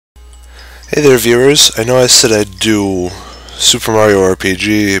Hey there, viewers. I know I said I'd do Super Mario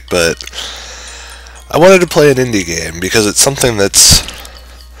RPG, but I wanted to play an indie game because it's something that's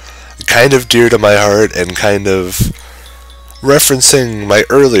kind of dear to my heart and kind of referencing my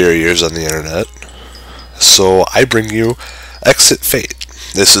earlier years on the internet. So I bring you Exit Fate.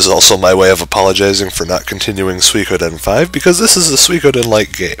 This is also my way of apologizing for not continuing Suikoden 5 because this is a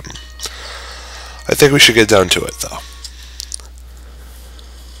Suikoden-like game. I think we should get down to it, though.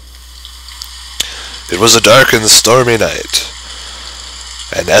 It was a dark and stormy night,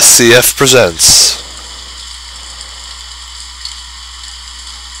 and SCF presents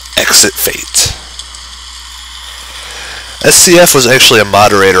Exit Fate. SCF was actually a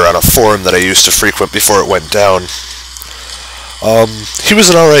moderator on a forum that I used to frequent before it went down. He was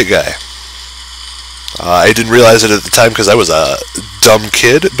an alright guy. I didn't realize it at the time because I was a dumb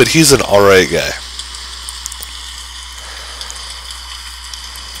kid, but he's an alright guy.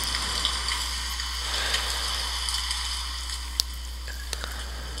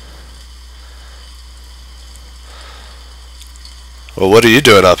 Well, what are you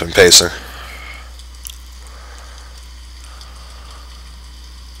doing up and pacing?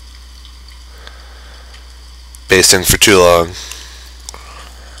 Pacing for too long.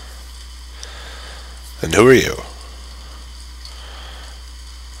 And who are you?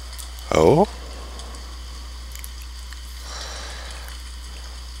 Oh?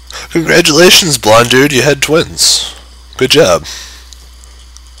 Congratulations, blonde dude, you had twins. Good job.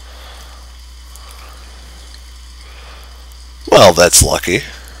 Well, that's lucky.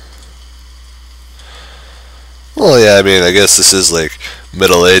 Well, yeah, I mean, I guess this is like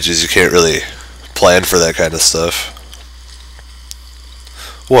Middle Ages. You can't really plan for that kind of stuff.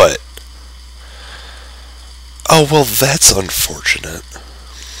 What? Oh, well, that's unfortunate.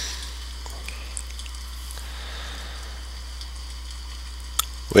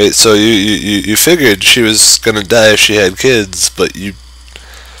 Wait, so you figured she was gonna die if she had kids, but you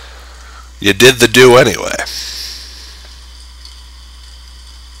did the do anyway.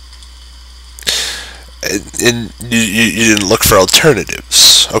 And you didn't look for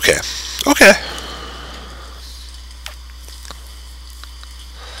alternatives. Okay. Okay.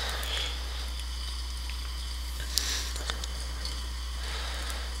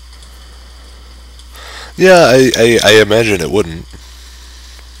 Yeah, I imagine it wouldn't.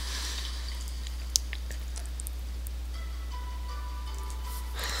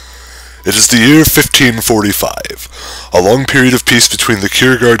 It is the year 1545. A long period of peace between the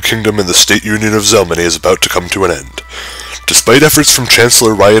Kiergaard Kingdom and the State Union of Zelmany is about to come to an end. Despite efforts from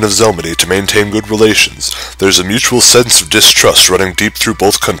Chancellor Ryan of Zelmany to maintain good relations, there is a mutual sense of distrust running deep through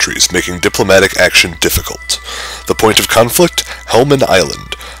both countries, making diplomatic action difficult. The point of conflict? Helman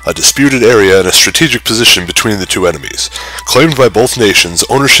Island, a disputed area and a strategic position between the two enemies. Claimed by both nations,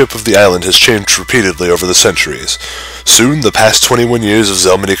 ownership of the island has changed repeatedly over the centuries. Soon, the past 21 years of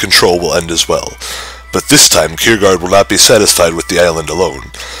Zelmany control will end as well. But this time, Kiergaard will not be satisfied with the island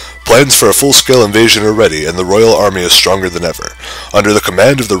alone. Plans for a full-scale invasion are ready, and the royal army is stronger than ever. Under the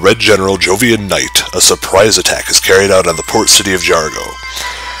command of the Red General Jovian Knight, a surprise attack is carried out on the port city of Jargo.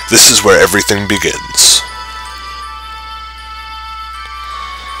 This is where everything begins.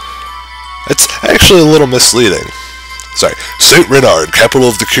 It's actually a little misleading. Sorry, St. Renard, capital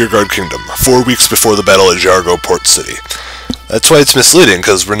of the Kiergaard Kingdom, 4 weeks before the battle at Jargo Port City. That's why it's misleading,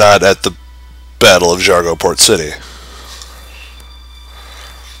 because we're not at the Battle of Jargo Port City.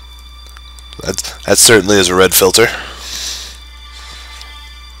 That certainly is a red filter.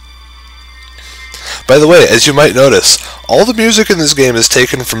 By the way, as you might notice, all the music in this game is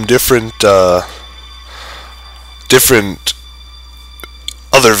taken from different other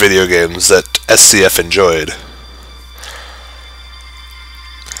video games that SCF enjoyed.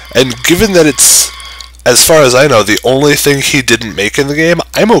 And given that it's, as far as I know, the only thing he didn't make in the game,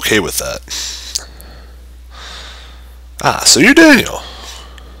 I'm okay with that. Ah, so you're Daniel,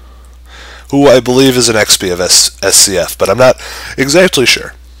 who I believe is an XP of SCF, but I'm not exactly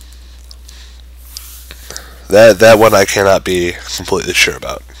sure. That one I cannot be completely sure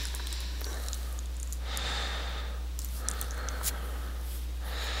about.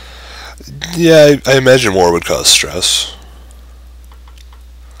 Yeah, I imagine war would cause stress.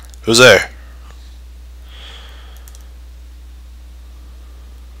 Who's there?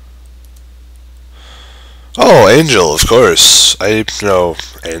 Oh, Angel, of course. I know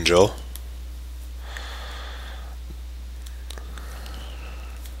Angel.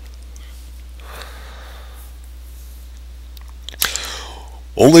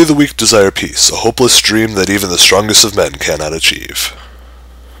 Only the weak desire peace, a hopeless dream that even the strongest of men cannot achieve.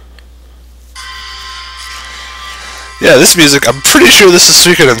 Yeah, this music, I'm pretty sure this is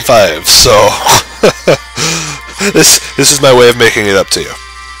Suikoden 5, so this is my way of making it up to you.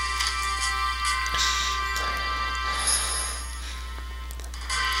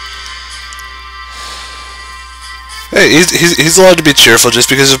 Hey, he's allowed to be cheerful. Just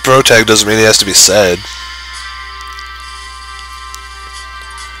because of pro tag doesn't mean he has to be sad.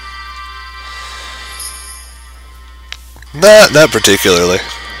 Not particularly.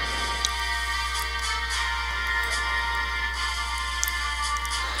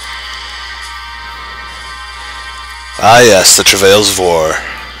 Ah yes, the travails of war.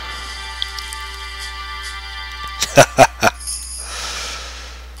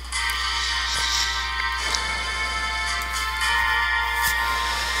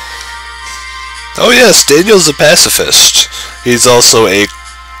 Oh yes, Daniel's a pacifist. He's also a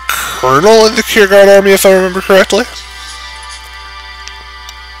colonel in the Kierguard army, if I remember correctly.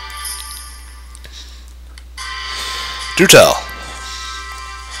 Do tell.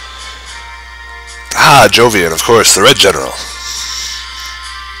 Ah, Jovian, of course, the Red General.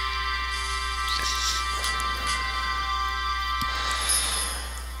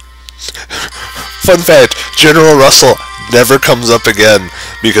 Fun fact, General Russell never comes up again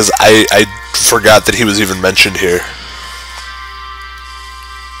because I forgot that he was even mentioned here.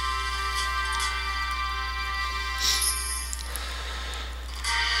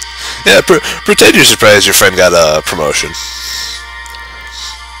 Yeah, pretend you're surprised your friend got a promotion.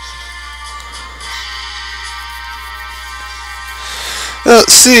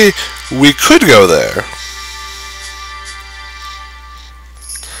 See, we could go there.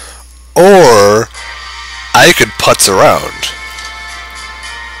 Or I could putz around.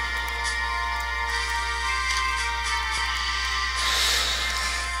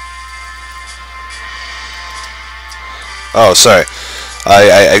 Oh, sorry.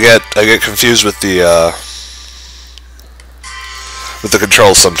 I get confused with the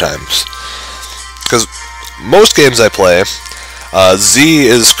controls sometimes. Because most games I play, Z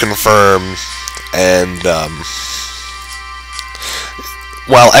is confirm, and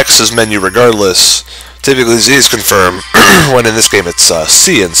while X is menu regardless, typically Z is confirm, when in this game it's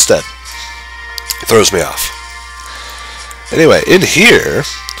C instead. It throws me off. Anyway, in here,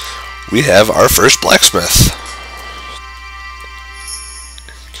 we have our first blacksmith.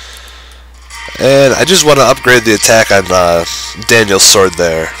 And I just want to upgrade the attack on Daniel's sword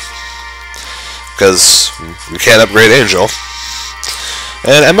there, because we can't upgrade Angel.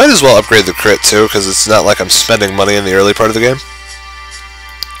 And I might as well upgrade the crit too, because it's not like I'm spending money in the early part of the game.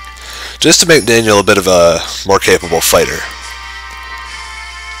 Just to make Daniel a bit of a more capable fighter.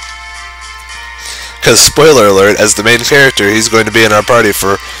 Because, spoiler alert, as the main character, he's going to be in our party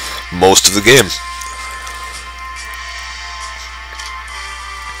for most of the game.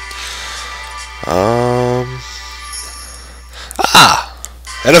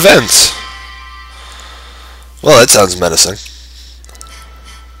 An event! Well, that sounds menacing.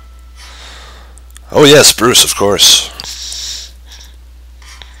 Oh yes, Bruce, of course.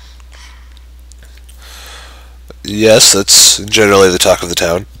 Yes, that's generally the talk of the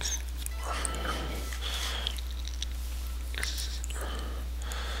town.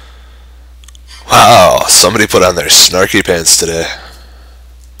 Wow, somebody put on their snarky pants today.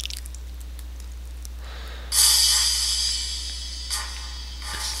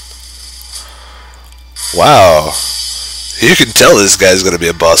 Wow. You can tell this guy's going to be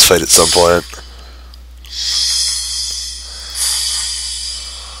a boss fight at some point.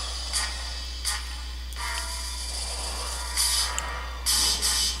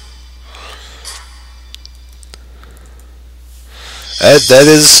 That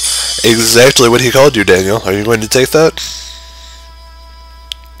is exactly what he called you, Daniel. Are you going to take that?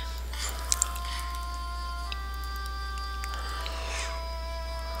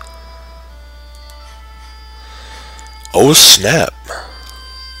 Oh snap.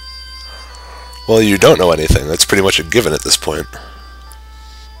 Well, you don't know anything. That's pretty much a given at this point.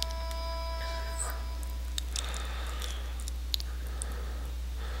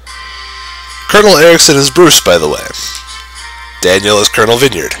 Colonel Erickson is Bruce, by the way. Daniel is Colonel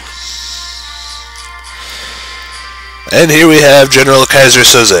Vineyard. And here we have General Kaiser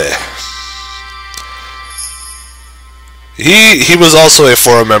Soze. He was also a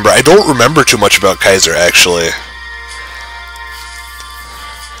forum member. I don't remember too much about Kaiser, actually,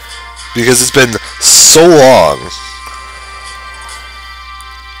 because it's been so long.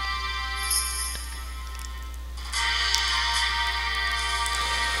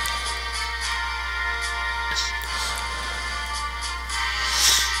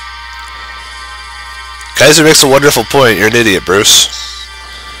 Kaiser makes a wonderful point. You're an idiot, Bruce.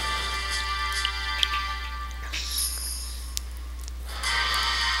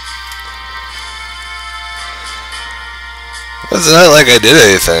 It's not like I did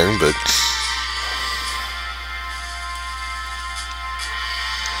anything, but...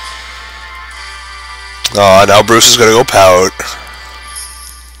 Oh, now Bruce is gonna go pout.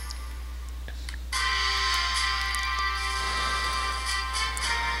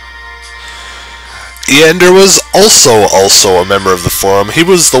 Eander was also a member of the forum. He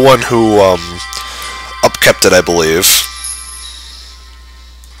was the one who upkept it, I believe.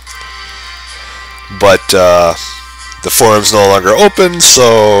 But the forum's no longer open,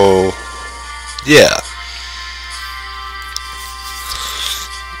 so yeah.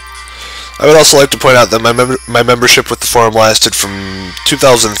 I would also like to point out that my membership with the forum lasted from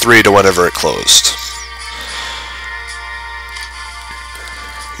 2003 to whenever it closed.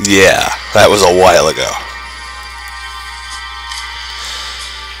 Yeah, that was a while ago.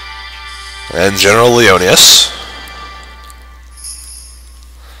 And General Leonius.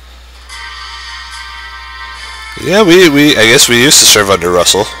 Yeah, I guess we used to serve under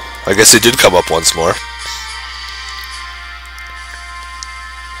Russell. I guess he did come up once more.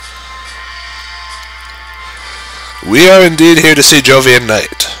 We are indeed here to see Jovian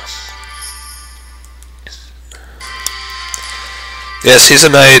Knight. Yes, he's a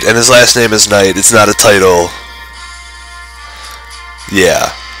knight, and his last name is Knight. It's not a title.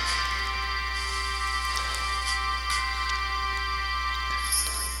 Yeah.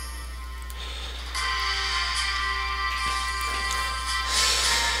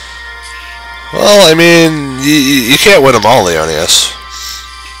 Well, I mean, you can't win them all, Leonius.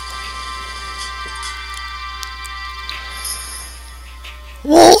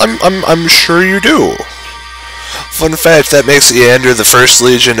 Well, I'm sure you do. Fun fact, that makes Eander the 1st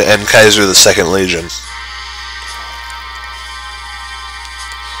Legion and Kaiser the 2nd Legion.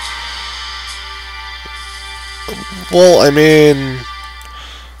 Well, I mean,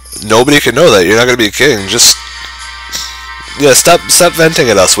 nobody can know that. You're not going to be a king. Just, yeah, stop venting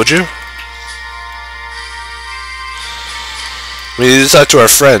at us, would you? We need to talk to our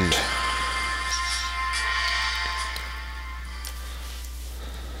friend.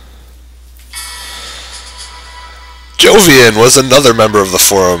 Jovian was another member of the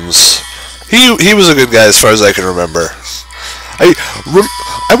forums. He was a good guy as far as I can remember. I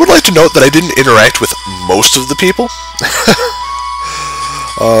would like to note that I didn't interact with most of the people.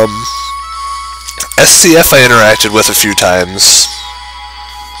 SCF I interacted with a few times.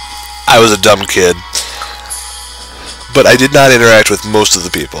 I was a dumb kid. But I did not interact with most of the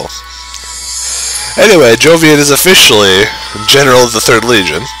people. Anyway, Jovian is officially General of the 3rd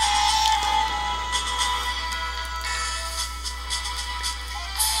Legion.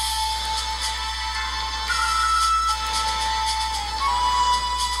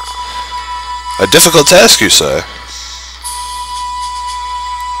 A difficult task, you say?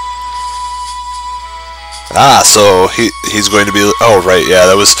 Ah, so he's going to be... Oh, right, yeah,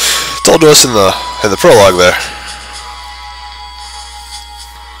 that was told to us in the prologue there.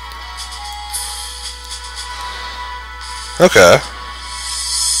 Okay.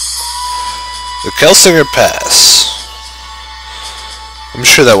 The Kelsinger Pass. I'm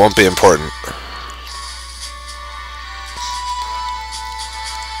sure that won't be important.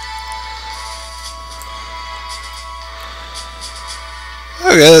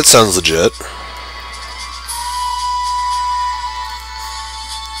 Okay, that sounds legit.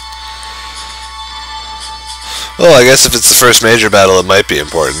 Well, I guess if it's the first major battle, it might be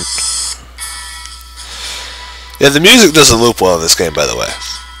important. Yeah, the music doesn't loop well in this game, by the way.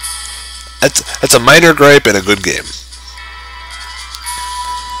 That's a minor gripe in a good game.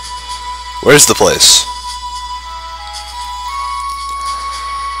 Where's the place?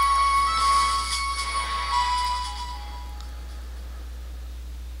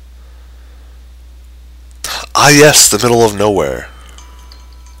 Ah, yes, the middle of nowhere.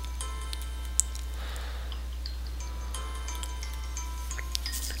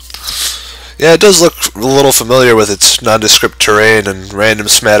 Yeah, it does look a little familiar with its nondescript terrain and random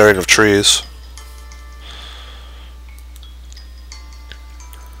smattering of trees.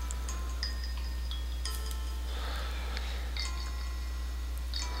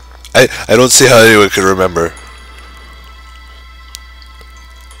 I don't see how anyone could remember.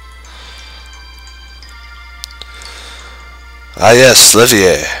 Ah yes,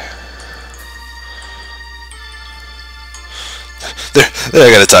 Levier. There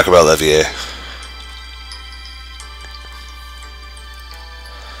I gotta talk about Levier.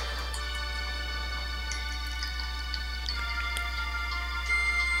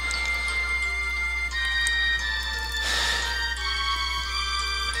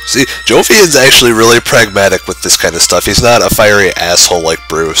 See, Jovian's actually really pragmatic with this kind of stuff. He's not a fiery asshole like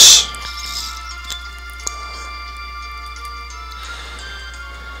Bruce.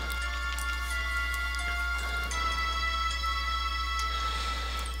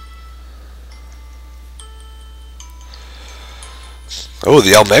 Oh,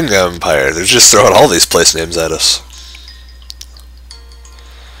 the Almenga Empire. They're just throwing all these place names at us.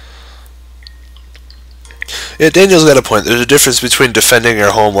 Yeah, Daniel's got a point. There's a difference between defending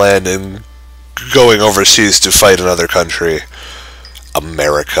your homeland and going overseas to fight another country.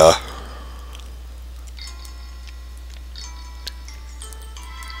 America.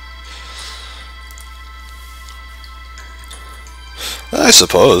 I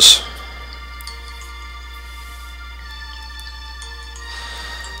suppose.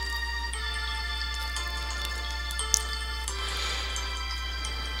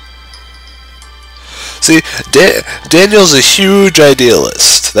 See, Daniel's a huge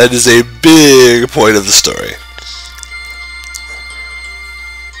idealist. That is a big point of the story.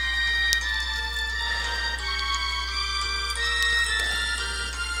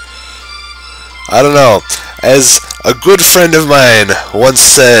 I don't know. As a good friend of mine once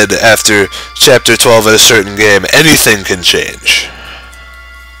said after Chapter 12 of a certain game, anything can change.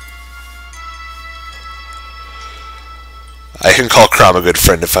 I can call Crom a good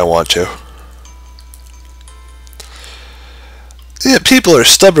friend if I want to. Yeah, people are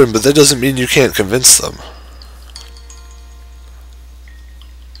stubborn, but that doesn't mean you can't convince them.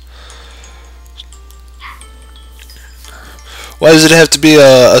 Why does it have to be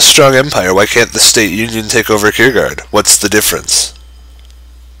a strong empire? Why can't the State Union take over Kiergaard? What's the difference?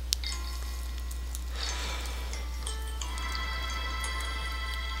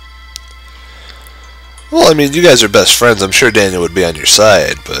 Well, I mean, you guys are best friends. I'm sure Daniel would be on your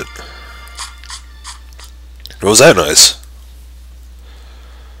side, but... What was that noise?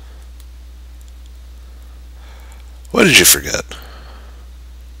 What did you forget?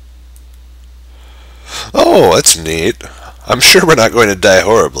 Oh, that's neat. I'm sure we're not going to die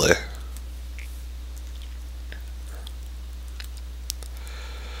horribly.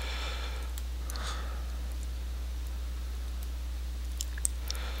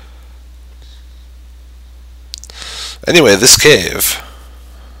 Anyway, this cave.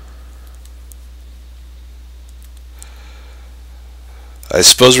 I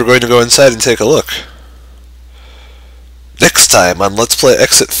suppose we're going to go inside and take a look. Next time on Let's Play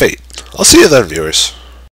Exit Fate. I'll see you then, viewers.